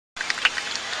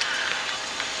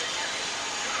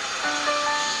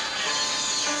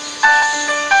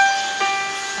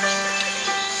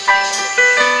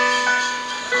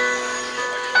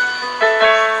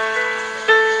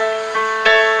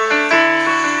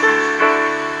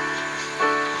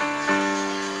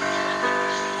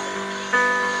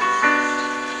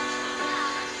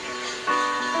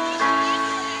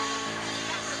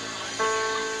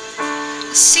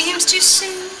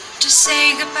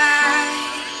say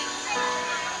goodbye.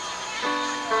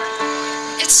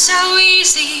 It's so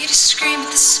easy to scream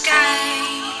at the sky.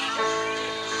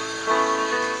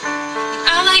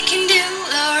 All I can do,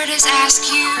 Lord, is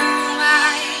ask you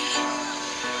why,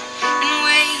 and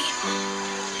wait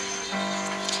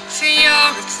for your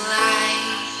reply.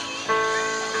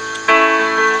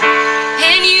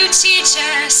 And you teach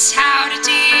us how to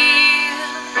deal,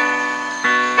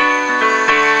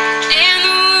 and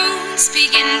the wounds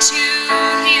begin to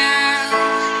heal.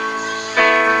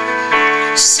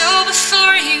 So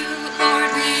before you,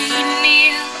 Lord, we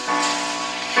kneel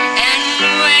and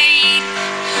wait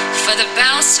for the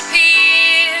bells to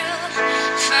peal,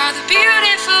 for the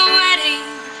beautiful wedding,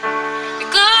 the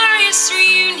glorious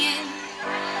reunion.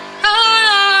 Oh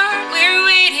Lord, we're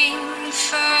waiting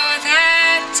for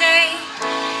that day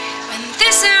when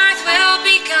this earth will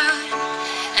be gone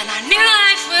and our new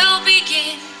life will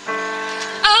begin.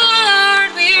 Oh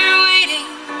Lord, we're waiting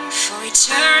for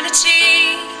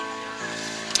eternity,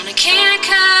 and it can't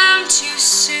come too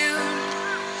soon.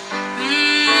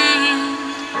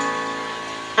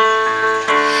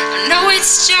 I know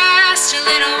it's just a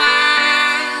little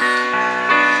while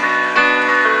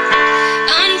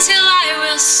until I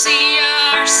will see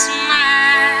your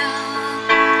smile,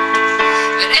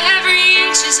 but every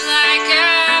inch is like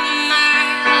a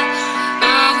mile.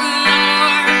 Oh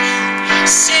Lord,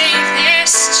 save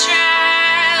this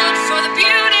child for the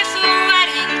beautiful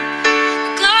wedding,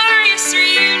 the glorious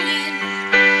reunion.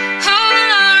 Oh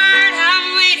Lord,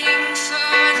 I'm waiting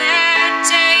for that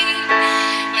day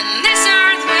when this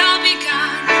earth will be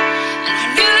gone and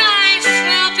our new life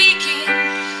will begin.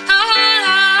 Oh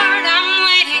Lord, I'm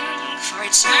waiting for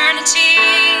eternity.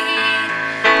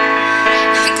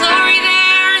 The glory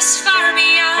there is far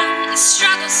beyond the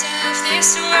struggles of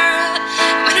this world.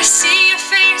 When I see your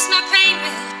face, my pain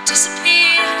will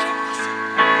disappear,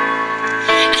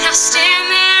 and I'll stand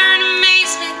there in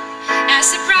amazement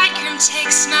as the bridegroom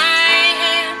takes my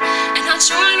hand, and I'll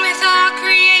join with all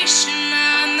creation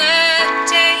on the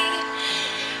day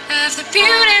of the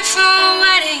beautiful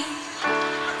wedding,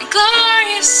 the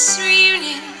glorious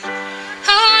reunion.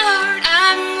 Oh Lord,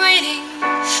 I'm waiting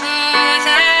for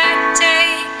that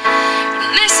day when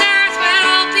this earth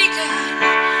will be gone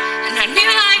and our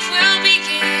new life will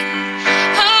begin.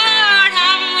 Oh Lord,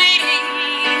 I'm waiting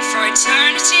for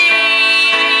eternity,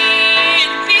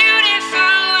 the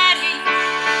beautiful wedding,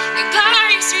 the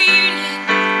glorious reunion.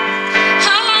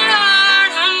 Oh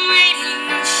Lord, I'm waiting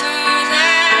for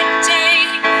that day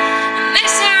when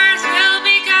this earth will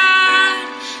be gone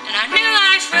and our new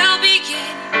life will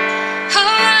begin. Oh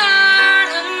Lord,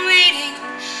 I'm waiting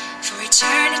for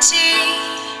eternity,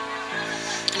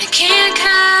 and it can't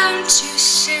come too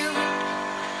soon.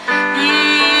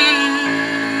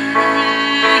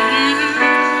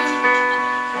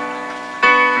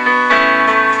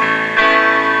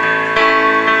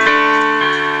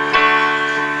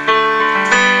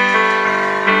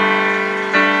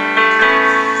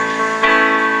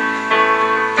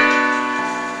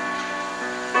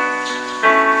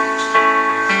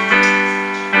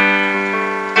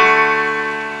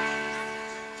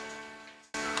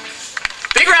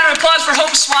 Big round of applause for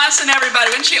Hope Swanson,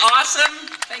 everybody. Isn't she awesome?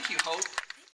 Thank you, Hope.